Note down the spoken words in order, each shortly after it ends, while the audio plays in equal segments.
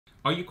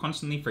Are you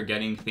constantly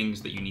forgetting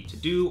things that you need to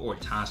do or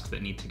tasks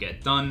that need to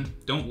get done?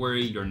 Don't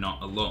worry, you're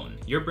not alone.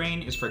 Your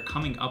brain is for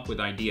coming up with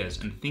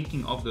ideas and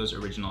thinking of those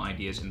original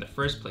ideas in the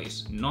first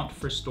place, not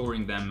for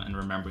storing them and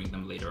remembering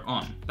them later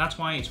on. That's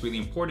why it's really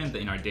important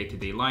that in our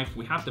day-to-day life,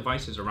 we have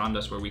devices around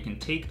us where we can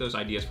take those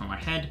ideas from our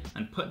head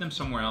and put them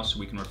somewhere else so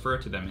we can refer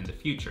to them in the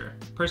future.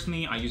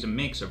 Personally, I use a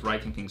mix of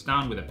writing things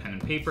down with a pen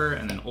and paper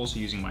and then also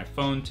using my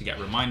phone to get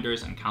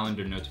reminders and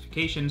calendar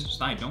notifications so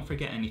that I don't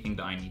forget anything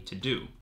that I need to do.